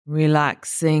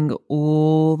relaxing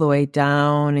all the way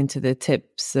down into the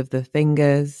tips of the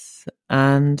fingers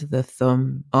and the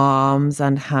thumb, arms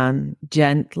and hands,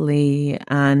 gently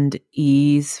and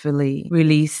easefully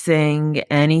releasing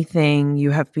anything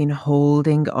you have been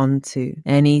holding onto,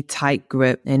 any tight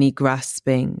grip, any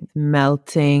grasping,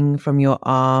 melting from your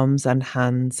arms and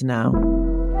hands now.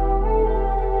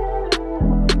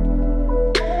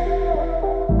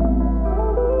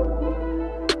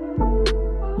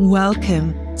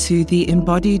 Welcome to the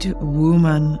Embodied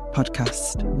Woman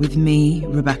podcast with me,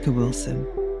 Rebecca Wilson.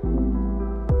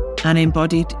 An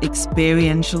embodied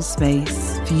experiential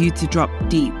space for you to drop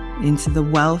deep into the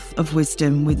wealth of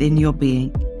wisdom within your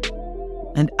being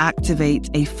and activate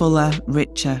a fuller,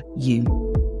 richer you.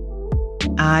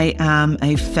 I am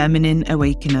a feminine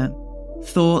awakener,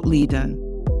 thought leader,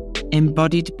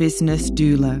 embodied business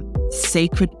doula,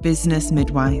 sacred business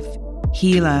midwife,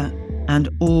 healer, and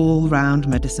all-round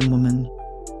medicine woman.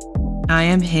 I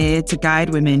am here to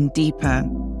guide women deeper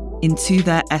into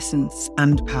their essence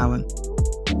and power,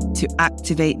 to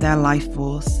activate their life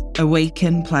force,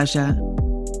 awaken pleasure,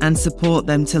 and support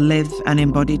them to live an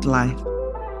embodied life.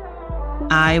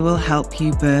 I will help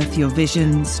you birth your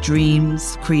visions,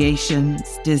 dreams, creations,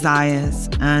 desires,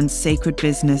 and sacred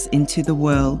business into the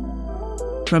world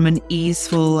from an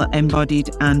easeful,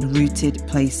 embodied, and rooted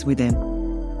place within.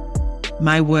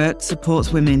 My work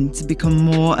supports women to become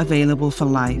more available for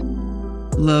life,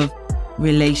 love,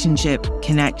 relationship,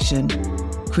 connection,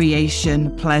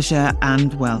 creation, pleasure,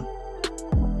 and wealth.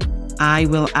 I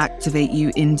will activate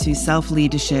you into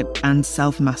self-leadership and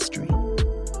self-mastery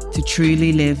to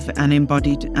truly live an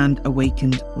embodied and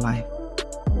awakened life.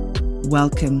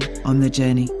 Welcome on the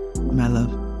journey, my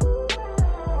love.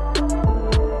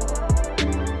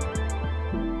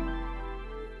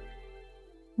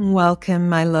 Welcome,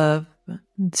 my love,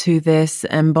 to this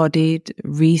embodied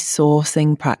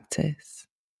resourcing practice.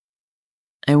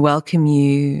 I welcome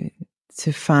you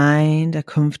to find a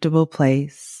comfortable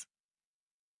place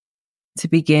to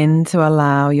begin to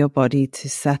allow your body to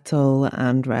settle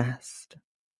and rest,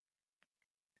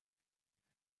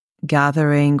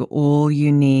 gathering all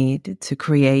you need to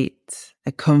create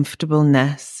a comfortable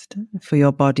nest for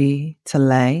your body to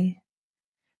lay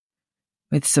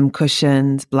with some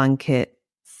cushions,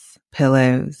 blankets,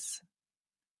 pillows,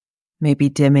 maybe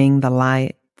dimming the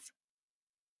light,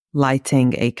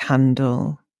 lighting a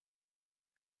candle,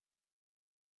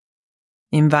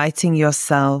 inviting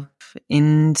yourself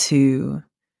into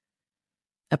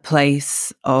a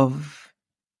place of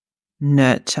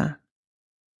nurture.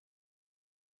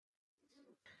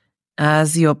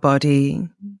 As your body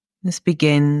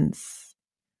begins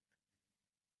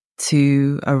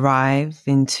to arrive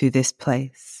into this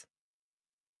place,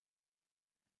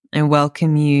 I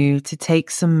welcome you to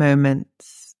take some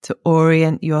moments to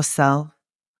orient yourself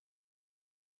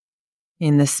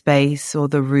in the space or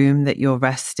the room that you're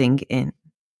resting in,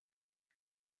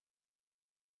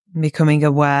 becoming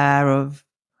aware of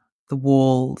the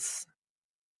walls,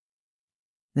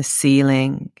 the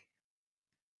ceiling,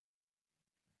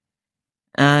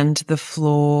 and the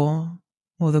floor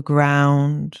or the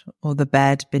ground or the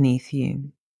bed beneath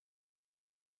you.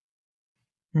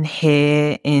 And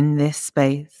here in this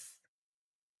space,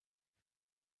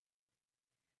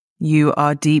 you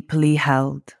are deeply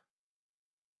held.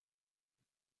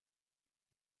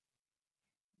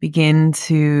 Begin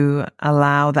to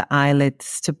allow the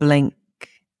eyelids to blink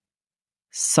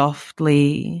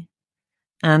softly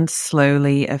and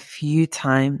slowly a few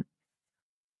times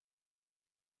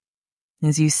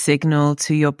as you signal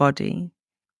to your body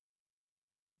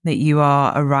that you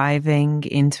are arriving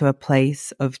into a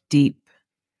place of deep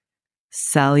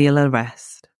cellular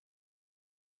rest.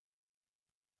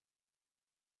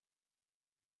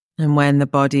 And when the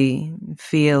body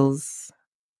feels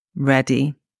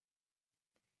ready,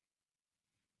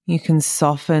 you can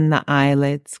soften the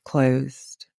eyelids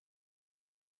closed,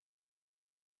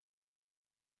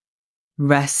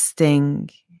 resting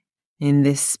in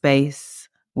this space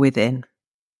within.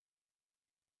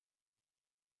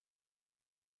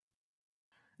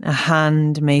 A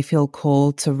hand may feel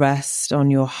called to rest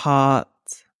on your heart,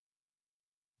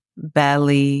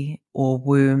 belly, or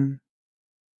womb.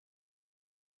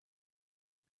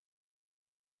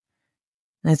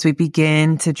 As we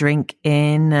begin to drink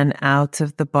in and out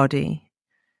of the body,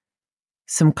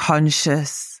 some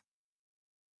conscious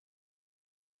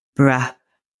breath.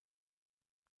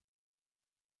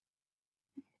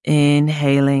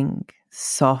 Inhaling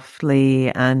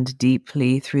softly and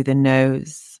deeply through the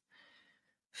nose,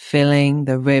 filling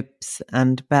the ribs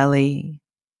and belly.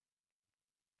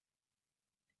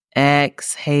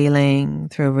 Exhaling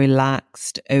through a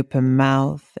relaxed, open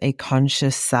mouth, a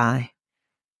conscious sigh.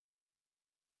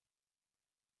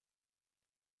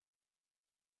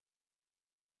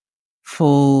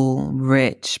 Full,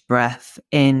 rich breath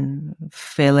in,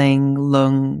 filling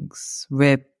lungs,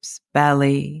 ribs,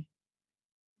 belly.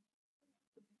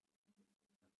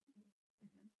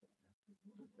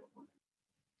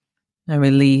 A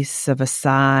release of a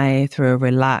sigh through a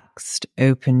relaxed,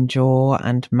 open jaw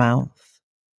and mouth.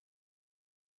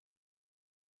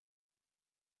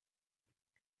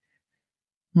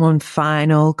 One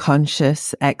final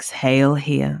conscious exhale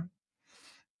here.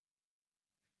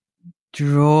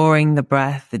 Drawing the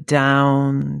breath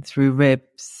down through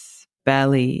ribs,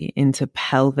 belly, into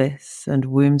pelvis and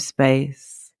womb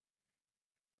space.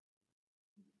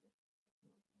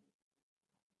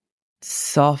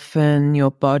 Soften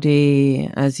your body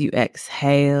as you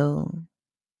exhale,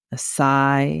 a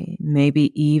sigh,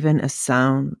 maybe even a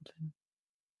sound.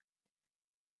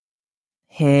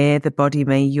 Here the body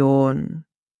may yawn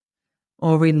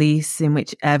or release in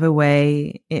whichever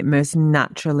way it most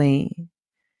naturally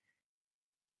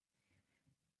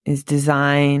is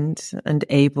designed and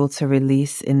able to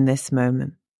release in this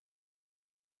moment.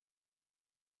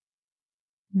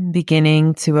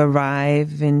 Beginning to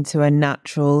arrive into a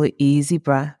natural, easy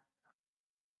breath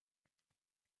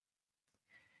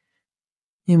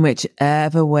in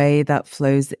whichever way that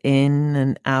flows in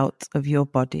and out of your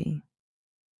body.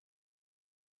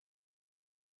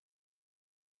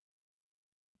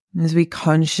 As we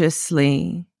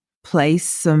consciously place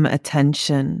some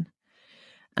attention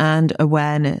and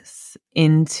awareness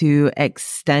into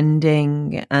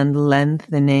extending and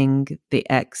lengthening the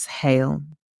exhale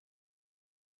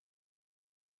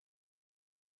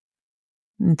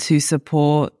to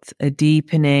support a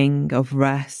deepening of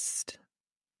rest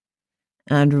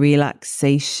and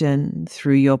relaxation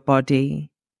through your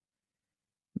body,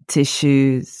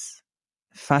 tissues,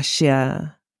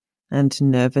 fascia, and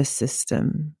nervous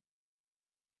system.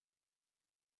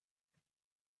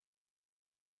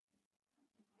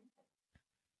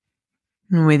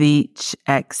 And with each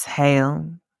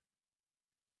exhale,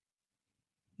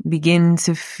 begin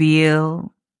to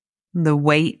feel the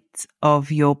weight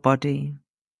of your body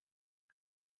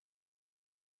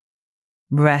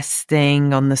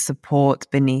resting on the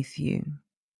support beneath you.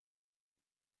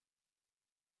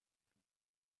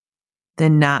 The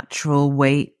natural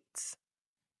weight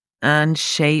and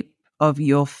shape of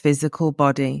your physical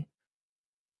body,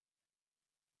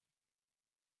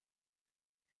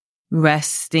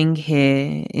 resting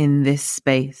here in this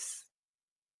space.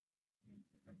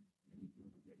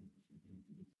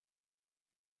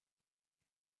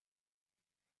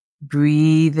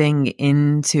 Breathing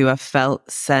into a felt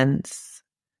sense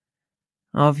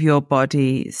of your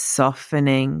body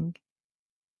softening,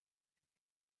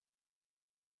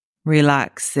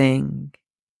 relaxing,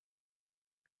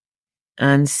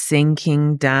 and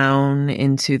sinking down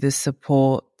into the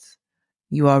support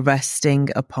you are resting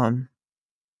upon.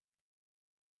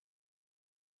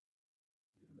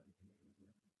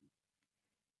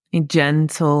 A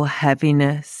gentle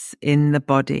heaviness in the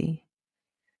body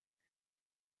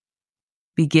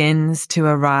begins to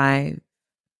arrive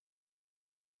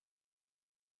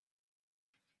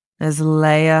as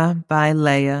layer by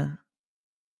layer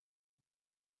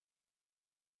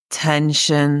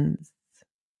tensions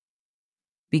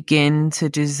begin to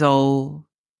dissolve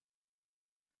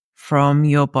from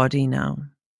your body now.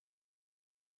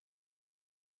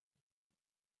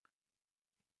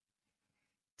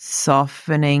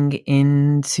 Softening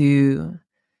into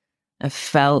a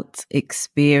felt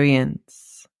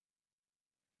experience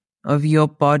of your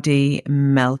body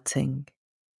melting.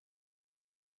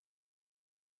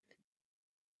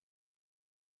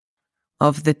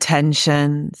 Of the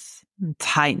tensions and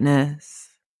tightness,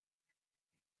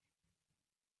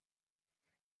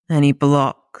 any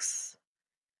blocks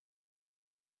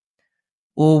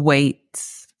or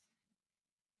weights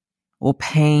or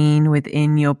pain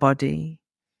within your body,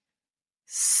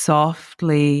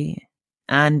 softly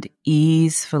and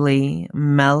easefully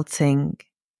melting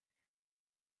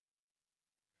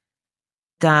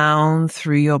down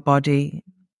through your body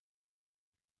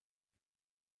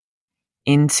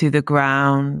into the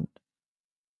ground,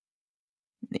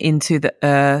 into the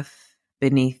earth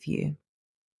beneath you.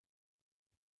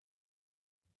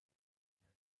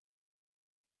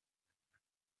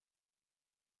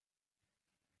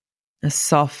 A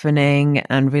softening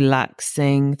and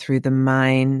relaxing through the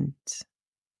mind,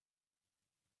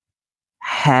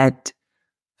 head,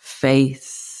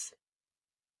 face,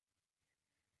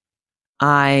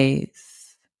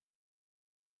 eyes,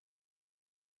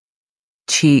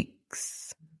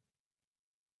 cheeks,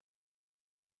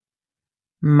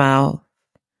 mouth,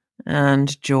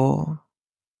 and jaw.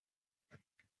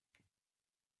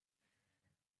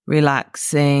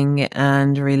 Relaxing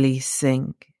and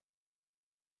releasing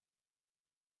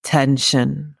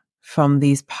tension from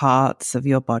these parts of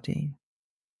your body.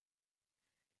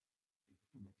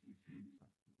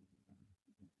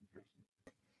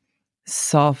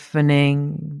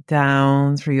 Softening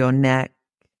down through your neck,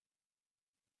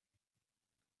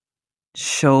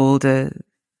 shoulders,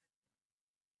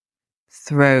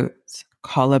 throat,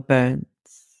 collarbones.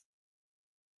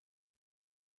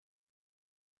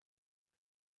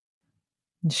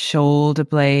 Shoulder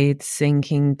blades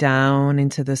sinking down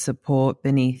into the support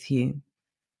beneath you.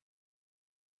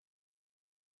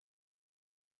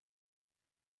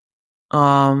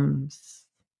 Arms,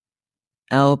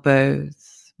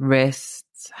 elbows,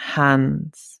 wrists,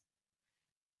 hands.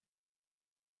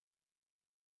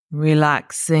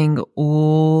 Relaxing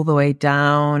all the way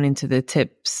down into the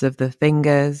tips of the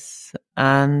fingers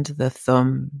and the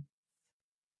thumb.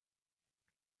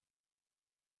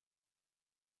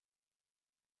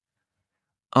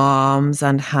 Arms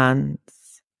and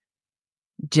hands,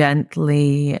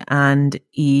 gently and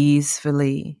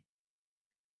easefully,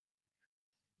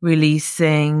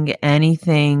 releasing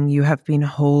anything you have been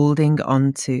holding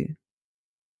onto,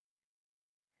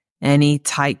 any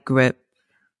tight grip,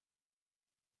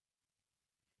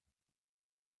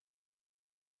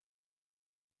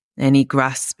 any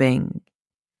grasping.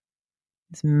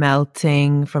 It's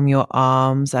melting from your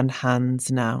arms and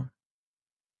hands now.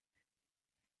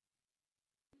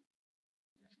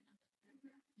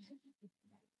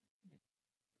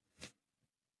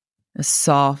 A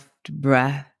soft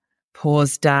breath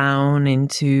pours down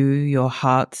into your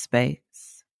heart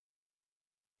space.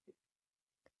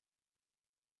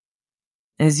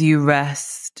 As you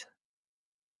rest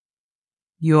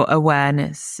your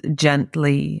awareness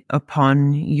gently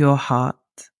upon your heart.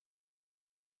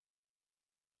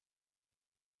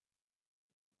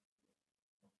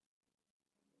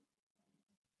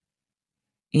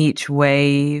 Each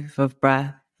wave of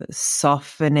breath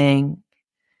softening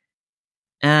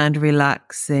and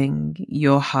relaxing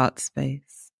your heart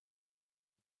space.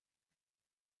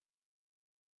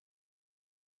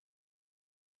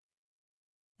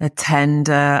 A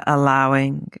tender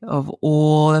allowing of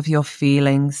all of your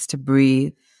feelings to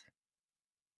breathe.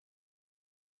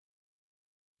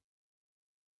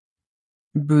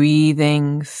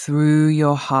 Breathing through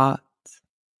your heart.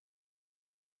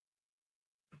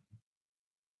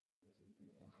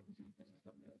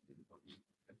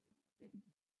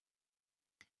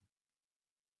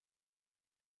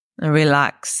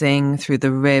 Relaxing through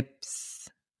the ribs,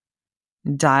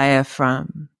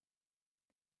 diaphragm,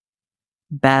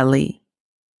 belly,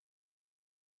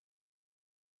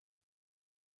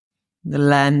 the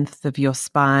length of your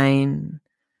spine,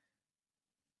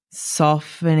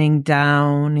 softening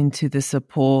down into the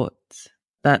support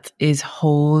that is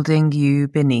holding you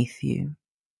beneath you.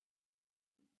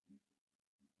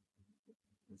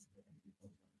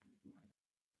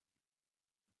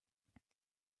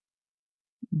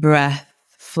 Breath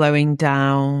flowing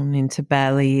down into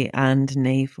belly and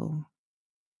navel.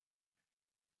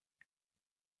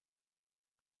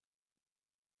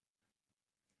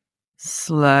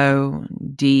 Slow,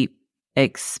 deep,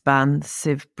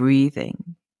 expansive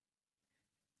breathing,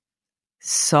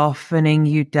 softening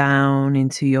you down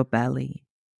into your belly.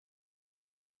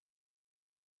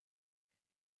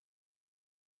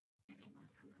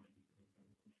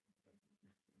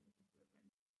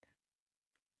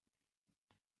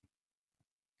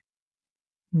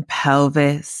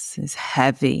 Pelvis is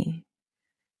heavy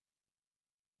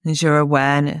as your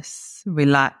awareness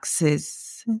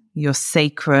relaxes your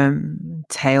sacrum,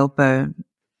 tailbone.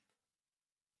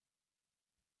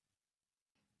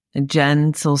 A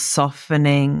gentle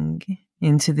softening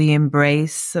into the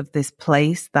embrace of this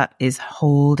place that is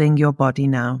holding your body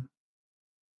now.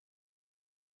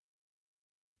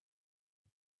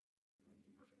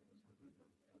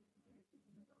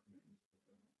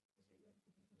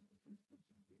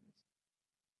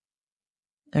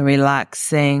 A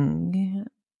relaxing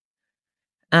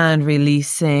and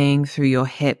releasing through your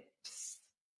hips,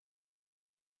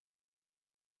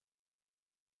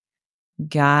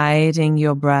 guiding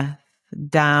your breath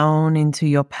down into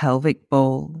your pelvic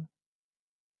bowl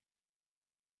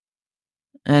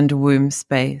and womb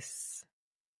space.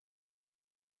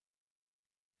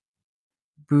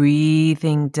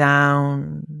 Breathing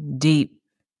down deep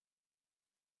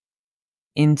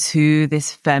into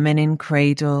this feminine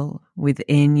cradle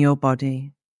within your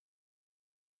body.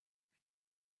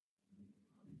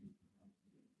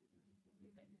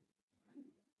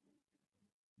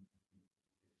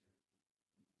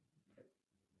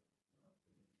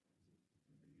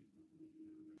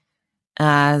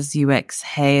 As you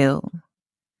exhale,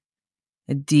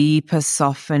 a deeper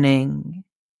softening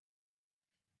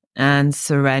and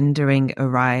surrendering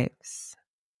arrives.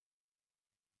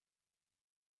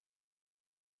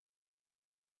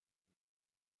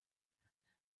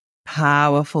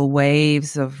 Powerful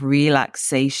waves of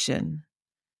relaxation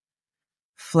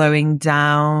flowing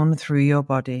down through your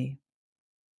body.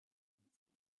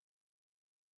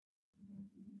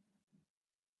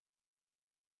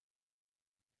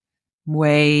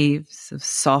 Waves of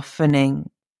softening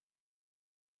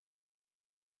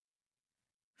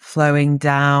flowing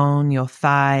down your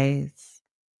thighs,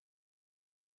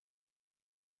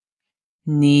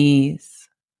 knees,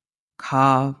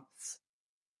 calves,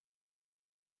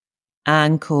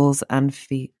 ankles and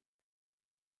feet.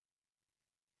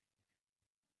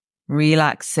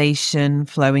 Relaxation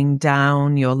flowing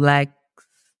down your legs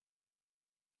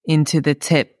into the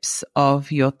tips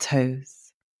of your toes.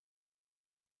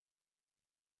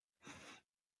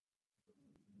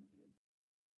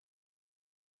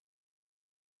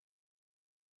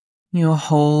 Your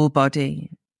whole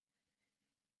body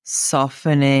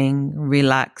softening,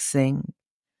 relaxing,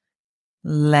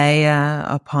 layer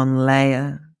upon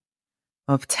layer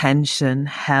of tension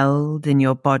held in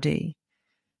your body,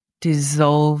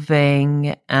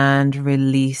 dissolving and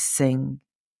releasing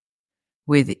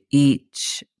with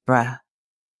each breath.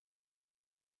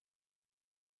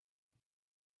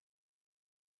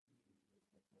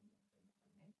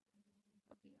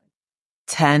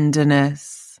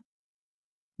 Tenderness,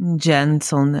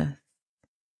 gentleness,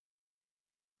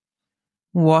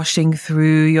 washing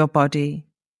through your body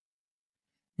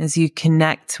as you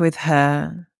connect with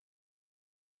her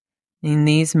in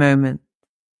these moments.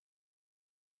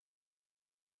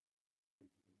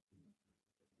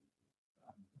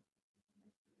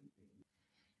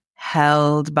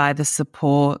 Held by the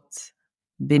support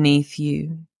beneath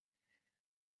you,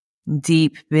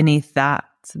 deep beneath that,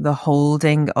 the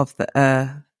holding of the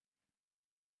earth.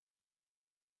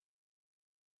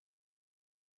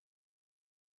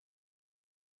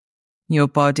 Your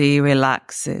body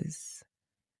relaxes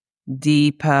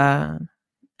deeper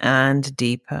and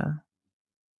deeper.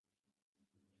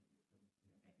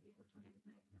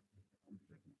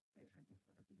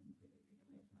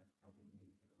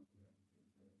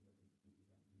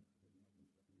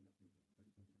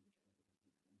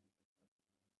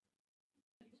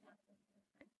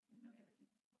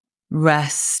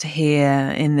 Rest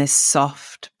here in this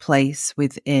soft place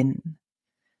within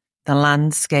the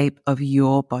landscape of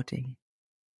your body.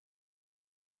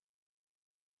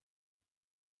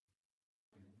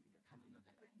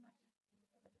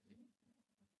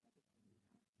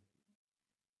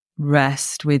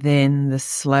 Rest within the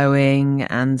slowing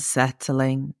and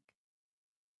settling.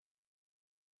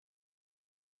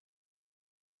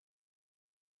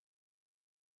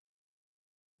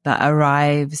 That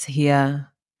arrives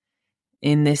here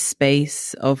in this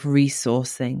space of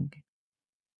resourcing.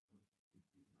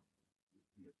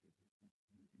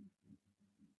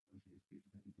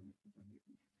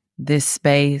 This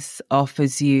space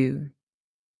offers you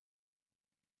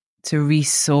to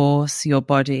resource your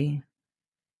body,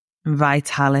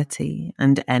 vitality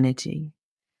and energy.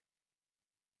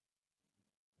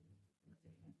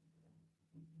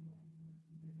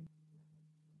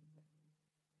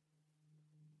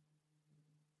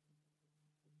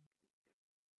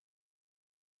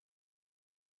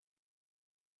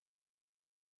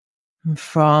 And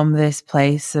from this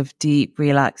place of deep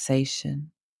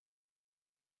relaxation,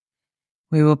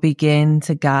 we will begin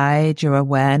to guide your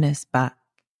awareness back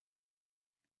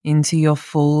into your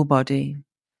full body,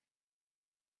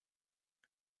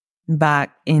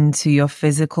 back into your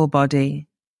physical body,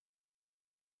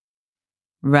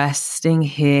 resting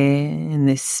here in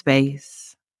this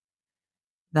space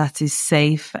that is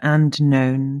safe and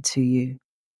known to you.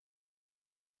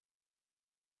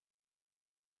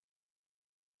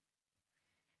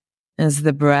 As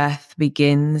the breath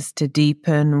begins to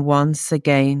deepen once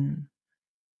again,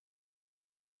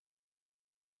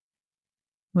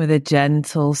 with a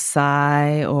gentle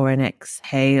sigh or an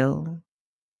exhale,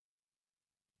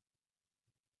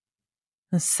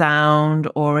 a sound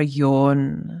or a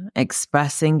yawn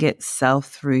expressing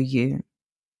itself through you.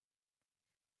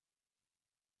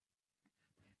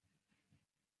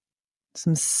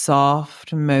 Some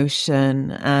soft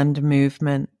motion and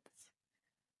movement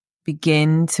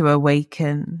begin to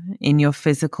awaken in your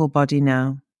physical body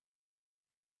now.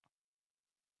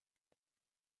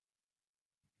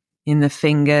 In the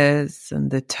fingers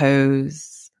and the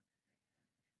toes,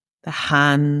 the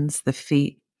hands, the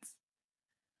feet,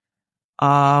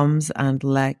 arms and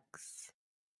legs.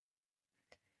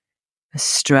 A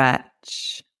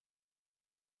stretch,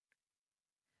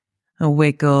 a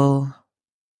wiggle,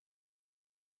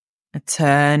 a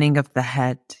turning of the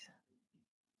head.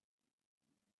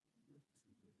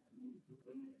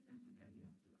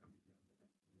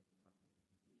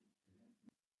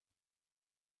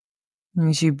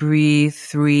 As you breathe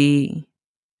 3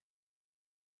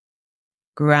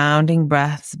 grounding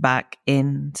breaths back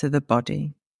into the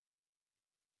body,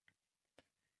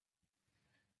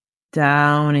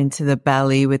 down into the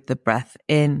belly with the breath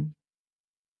in,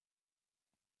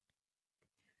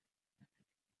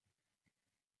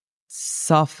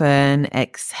 soften,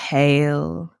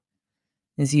 exhale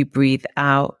as you breathe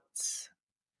out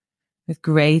with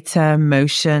greater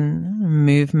motion,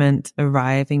 movement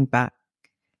arriving back.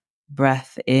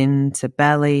 Breath into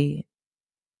belly.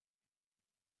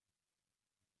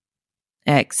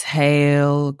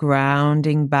 Exhale,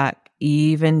 grounding back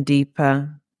even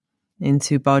deeper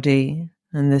into body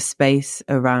and the space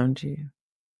around you.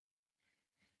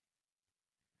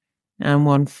 And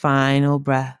one final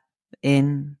breath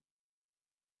in.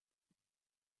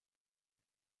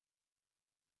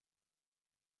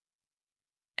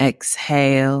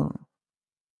 Exhale,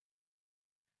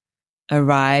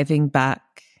 arriving back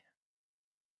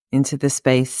into the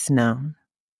space now.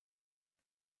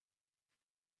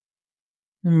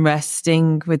 And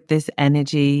resting with this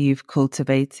energy you've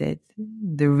cultivated,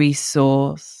 the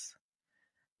resource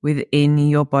within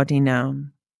your body now.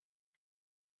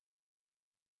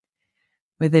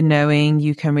 With the knowing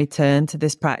you can return to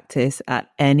this practice at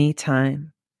any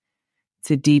time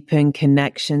to deepen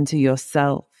connection to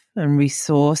yourself and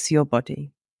resource your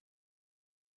body.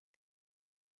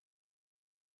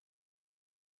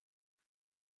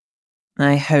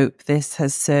 I hope this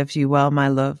has served you well, my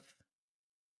love.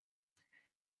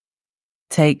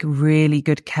 Take really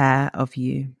good care of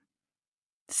you.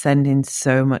 Sending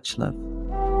so much love.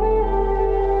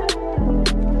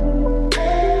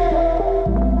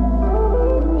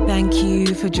 Thank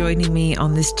you for joining me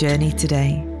on this journey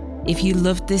today. If you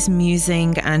loved this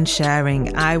musing and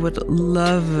sharing, I would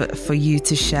love for you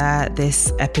to share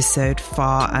this episode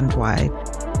far and wide.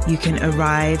 You can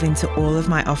arrive into all of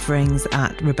my offerings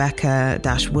at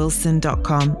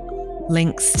rebecca-wilson.com.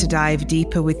 Links to dive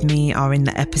deeper with me are in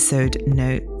the episode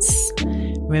notes.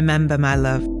 Remember, my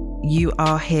love, you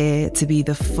are here to be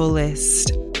the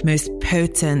fullest, most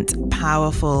potent,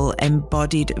 powerful,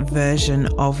 embodied version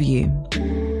of you.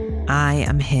 I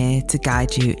am here to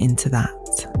guide you into that.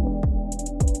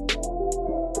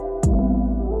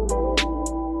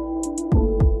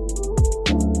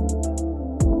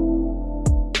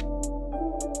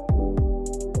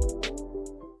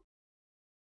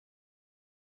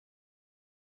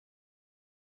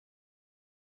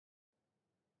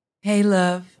 Hey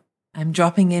love, I'm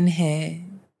dropping in here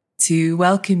to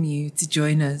welcome you to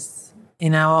join us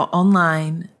in our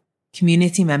online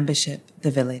community membership, The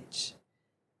Village.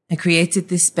 I created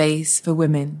this space for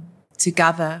women to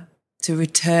gather, to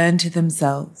return to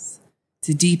themselves,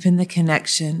 to deepen the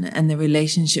connection and the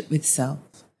relationship with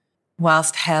self,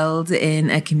 whilst held in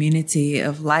a community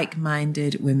of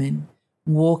like-minded women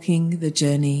walking the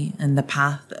journey and the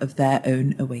path of their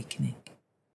own awakening.